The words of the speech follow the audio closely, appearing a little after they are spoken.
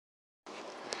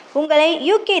உங்களை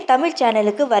யூகே தமிழ்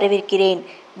சேனலுக்கு வரவேற்கிறேன்.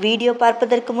 வீடியோ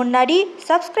பார்ப்பதற்கு முன்னாடி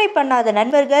சப்ஸ்கிரைப் பண்ணாத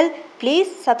நண்பர்கள்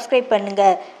ப்ளீஸ் சப்ஸ்கிரைப் பண்ணுங்க.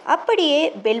 அப்படியே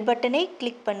பெல் பட்டனை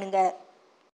கிளிக் பண்ணுங்க.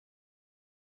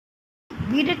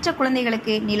 வீடற்ற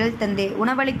குழந்தைகளுக்கு நிழல் தந்து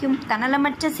உணவளிக்கும்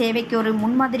தன்னலமற்ற சேவைக்கு ஒரு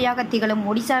முன்மாதிரியாக திகழும்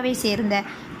ஒடிசாவை சேர்ந்த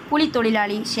கூலி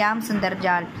தொழிலாளி ஷியாம் சுந்தர்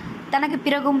ஜால் தனக்கு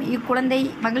பிறகும் இக்குழந்தை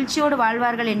மகிழ்ச்சியோடு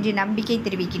வாழ்வார்கள் என்று நம்பிக்கை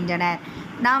தெரிவிக்கின்றனர்.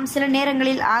 நாம் சில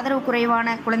நேரங்களில் ஆதரவு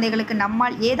குறைவான குழந்தைகளுக்கு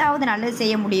நம்மால் ஏதாவது நல்லது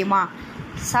செய்ய முடியுமா,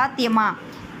 சாத்தியமா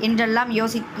என்றெல்லாம்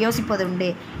யோசிப்பதுண்டு.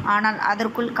 ஆனால்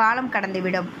அதற்குள் காலம்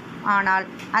கடந்துவிடும். ஆனால்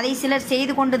அதை சிலர்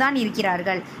செய்து கொண்டுதான்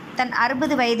இருக்கிறார்கள். தன்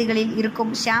 60 வயதுகளில்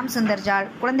இருக்கும் ஷியாம் சுந்தர்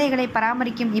ஜால் குழந்தைகளை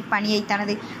பராமரிக்கும் இப்பணியை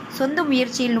தனது சொந்த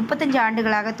முயற்சியில் 35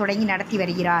 ஆண்டுகளாக தொடங்கி நடத்தி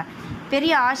வருகிறார்.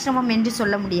 பெரிய ஆசிரமம் என்று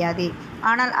சொல்ல முடியாது.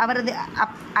 ஆனால் அவரது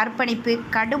அர்ப்பணிப்பு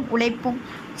கடும் உழைப்பும்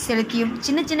செலுத்தியும்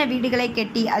சின்ன சின்ன வீடுகளை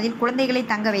கட்டி அதில் குழந்தைகளை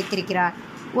தங்க வைத்திருக்கிறார்.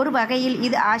 ஒரு வகையில்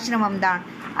இது ஆசிரமம்தான்.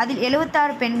 அதில்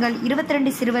 76 பெண்கள்,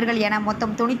 22 சிறுவர்கள் என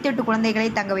மொத்தம் 98 குழந்தைகளை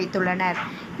தங்க வைத்துள்ளனர்.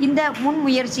 இந்த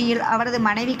முன்முயற்சியில் அவரது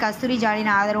மனைவி கஸ்தூரி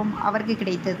ஜாலின் ஆதரவும் அவருக்கு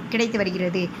கிடைத்து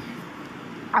வருகிறது.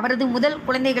 அவரது முதல்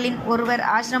குழந்தைகளின் ஒருவர்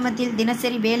ஆசிரமத்தில்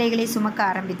தினசரி வேலைகளை சுமக்க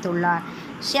ஆரம்பித்துள்ளார்.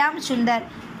 ஷியாம் சுந்தர்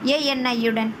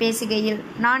ANI-யுடன் பேசுகையில்,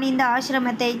 நான் இந்த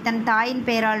ஆசிரமத்தை தன் தாயின்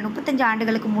பெயரால் 35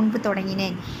 ஆண்டுகளுக்கு முன்பு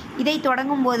தொடங்கினேன். இதை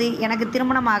தொடங்கும் போது எனக்கு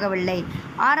திருமணமாகவில்லை.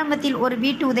 ஆரம்பத்தில் ஒரு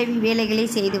வீட்டு உதவி வேலைகளை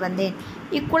செய்து வந்தேன்.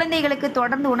 இக்குழந்தைகளுக்கு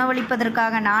தொடர்ந்து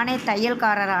உணவளிப்பதற்காக நானே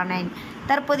தையல்காரரானேன்.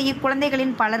 தற்போது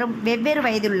இக்குழந்தைகளின் பலரும் வெவ்வேறு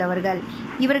வயதுள்ளவர்கள்.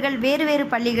 இவர்கள் வேறு வேறு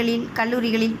பள்ளிகளில்,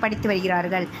 கல்லூரிகளில் படித்து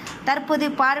வருகிறார்கள். தற்போது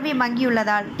பார்வை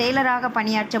மங்கியுள்ளதால் டெய்லராக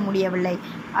பணியாற்ற முடியவில்லை.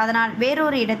 அதனால்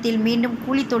வேறொரு இடத்தில் மீண்டும்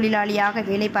கூலி தொழிலாளியாக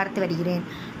வேலை பார்த்து வருகிறேன்.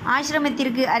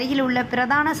 ஆசிரமத்திற்கு அருகில் உள்ள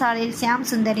பிரதான சாலையில் ஷியாம்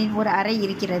சுந்தரின் ஒரு அறை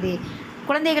இருக்கிறது.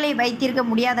 குழந்தைகளை வைத்திருக்க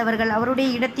முடியாதவர்கள் அவருடைய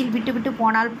இடத்தில் விட்டுவிட்டு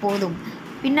போனால் போதும்.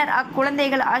 பின்னர்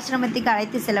அக்குழந்தைகள் ஆசிரமத்துக்கு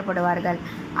அழைத்து செல்லப்படுவார்கள்.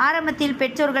 ஆரம்பத்தில்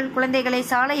பெற்றோர்கள் குழந்தைகளை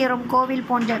சாலையோரம், கோவில்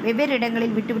போன்ற வெவ்வேறு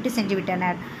இடங்களில் விட்டுவிட்டு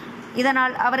சென்றுவிட்டனர்.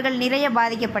 இதனால் அவர்கள் நிறைய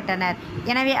பாதிக்கப்பட்டனர்.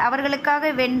 எனவே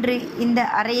அவர்களுக்காக வென்று இந்த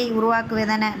அறையை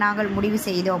உருவாக்குவதென நாங்கள் முடிவு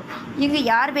செய்தோம். இங்கு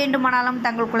யார் வேண்டுமானாலும்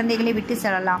தங்கள் குழந்தைகளை விட்டு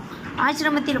செல்லலாம்.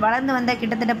 ஆசிரமத்தில் வளர்ந்து வந்த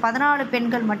கிட்டத்தட்ட 14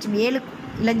 பெண்கள் மற்றும் 7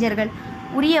 இளைஞர்கள்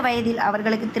உரிய வயதில்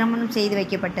அவர்களுக்கு திருமணம் செய்து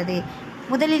வைக்கப்பட்டது.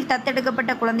 முதலில்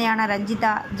தத்தெடுக்கப்பட்ட குழந்தையான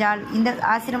ரஞ்சிதா ஜால் இந்த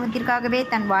ஆசிரமத்திற்காகவே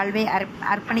தன் வாழ்வை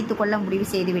அர்ப்பணித்து கொள்ள முடிவு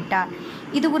செய்துவிட்டார்.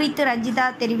 இது குறித்து ரஞ்சிதா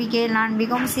தெரிவிக்கையில், நான்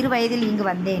மிகவும் சிறு வயதில் இங்கு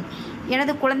வந்தேன்.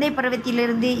 எனது குழந்தை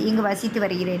பருவத்திலிருந்து இங்கு வசித்து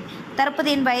வருகிறேன்.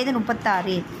 தற்போது என் வயது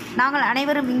 36. நாங்கள்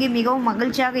அனைவரும் இங்கு மிகவும்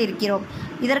மகிழ்ச்சியாக இருக்கிறோம்.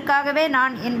 இதற்காகவே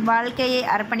நான் என் வாழ்க்கையை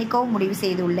அர்ப்பணிக்கவும் முடிவு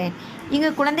செய்துள்ளேன்.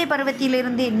 இங்கு குழந்தை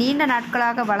பருவத்திலிருந்து நீண்ட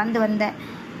நாட்களாக வளர்ந்து வந்த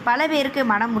பல பேருக்கு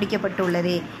மனம்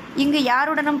முடிக்கப்பட்டுள்ளது. இங்கு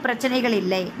யாருடனும் பிரச்சனைகள்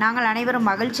இல்லை. நாங்கள் அனைவரும்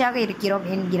மகிழ்ச்சியாக இருக்கிறோம்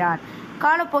என்கிறார்.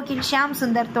 காலப்போக்கில் ஷியாம்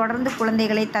சுந்தர் தொடர்ந்து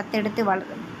குழந்தைகளை தத்தெடுத்து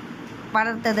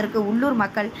வளர்த்ததற்கு உள்ளூர்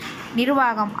மக்கள்,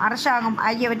 நிர்வாகம், அரசாங்கம்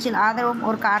ஆகியவற்றில் ஆதரவும்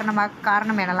ஒரு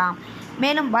காரணம் எனலாம்.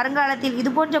 மேலும் வருங்காலத்தில்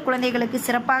இதுபோன்ற குழந்தைகளுக்கு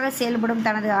சிறப்பாக செயல்படும்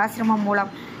தனது ஆசிரமம்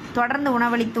மூலம் தொடர்ந்து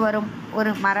உணவளித்து வரும்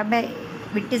ஒரு மரபை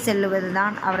விட்டு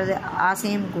செல்லுவதுதான் அவரது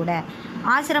ஆசையும் கூட.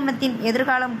 ஆசிரமத்தின்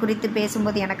எதிர்காலம் குறித்து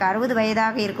பேசும்போது, எனக்கு 60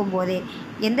 வயதாக இருக்கும் போதே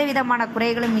எந்த விதமான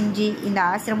குறைகளும் இன்றி இந்த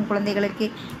ஆசிரம குழந்தைகளுக்கு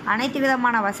அனைத்து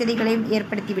விதமான வசதிகளையும்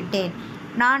ஏற்படுத்திவிட்டேன்.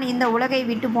 நான் இந்த உலகை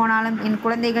விட்டு போனாலும் என்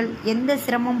குழந்தைகள் எந்த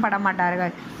சிரமமும்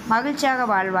படமாட்டார்கள், மகிழ்ச்சியாக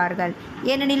வாழ்வார்கள்.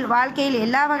 ஏனெனில் வாழ்க்கையில்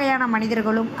எல்லா வகையான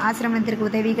மனிதர்களும் ஆசிரமத்திற்கு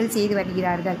உதவிகள் செய்து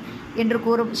வருகிறார்கள் என்று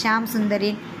கூறும் ஷியாம்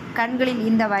சுந்தரின் கண்களில்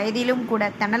இந்த வயதிலும்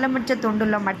கூட தன்னலமற்ற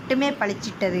தொண்டுள்ள மட்டுமே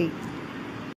பளிச்சிட்டது.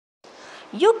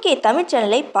 யூகே தமிழ்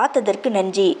சேனலை பார்த்ததற்கு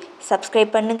நன்றி.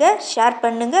 சப்ஸ்கிரைப் பண்ணுங்க, ஷேர்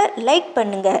பண்ணுங்க, லைக்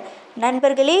பண்ணுங்க.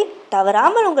 நண்பர்களே,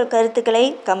 தவறாமல் உங்கள் கருத்துக்களை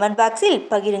கமெண்ட் பாக்ஸில்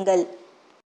பகிருங்கள்.